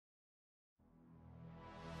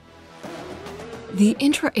The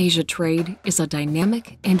intra-Asia trade is a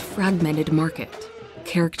dynamic and fragmented market,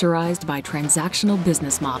 characterized by transactional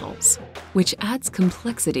business models, which adds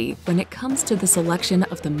complexity when it comes to the selection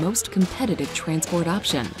of the most competitive transport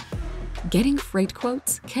option. Getting freight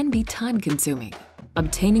quotes can be time-consuming.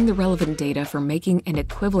 Obtaining the relevant data for making an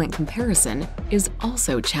equivalent comparison is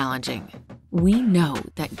also challenging. We know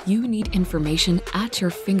that you need information at your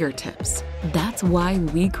fingertips. That's why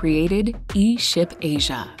we created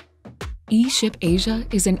eShipAsia.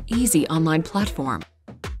 eShipAsia is an easy online platform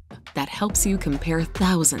that helps you compare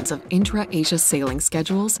thousands of intra-Asia sailing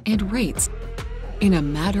schedules and rates in a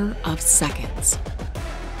matter of seconds.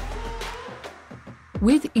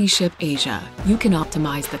 With eShipAsia, you can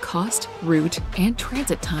optimize the cost, route, and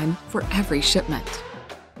transit time for every shipment.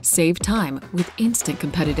 Save time with instant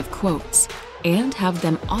competitive quotes, and have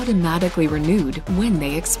them automatically renewed when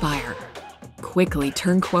they expire. Quickly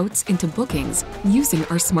turn quotes into bookings using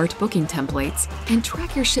our smart booking templates and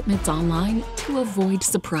track your shipments online to avoid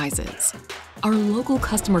surprises. Our local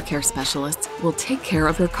customer care specialists will take care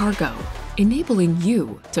of your cargo, enabling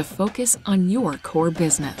you to focus on your core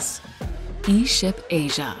business.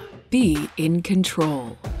 eShipAsia. Be in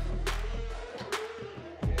control.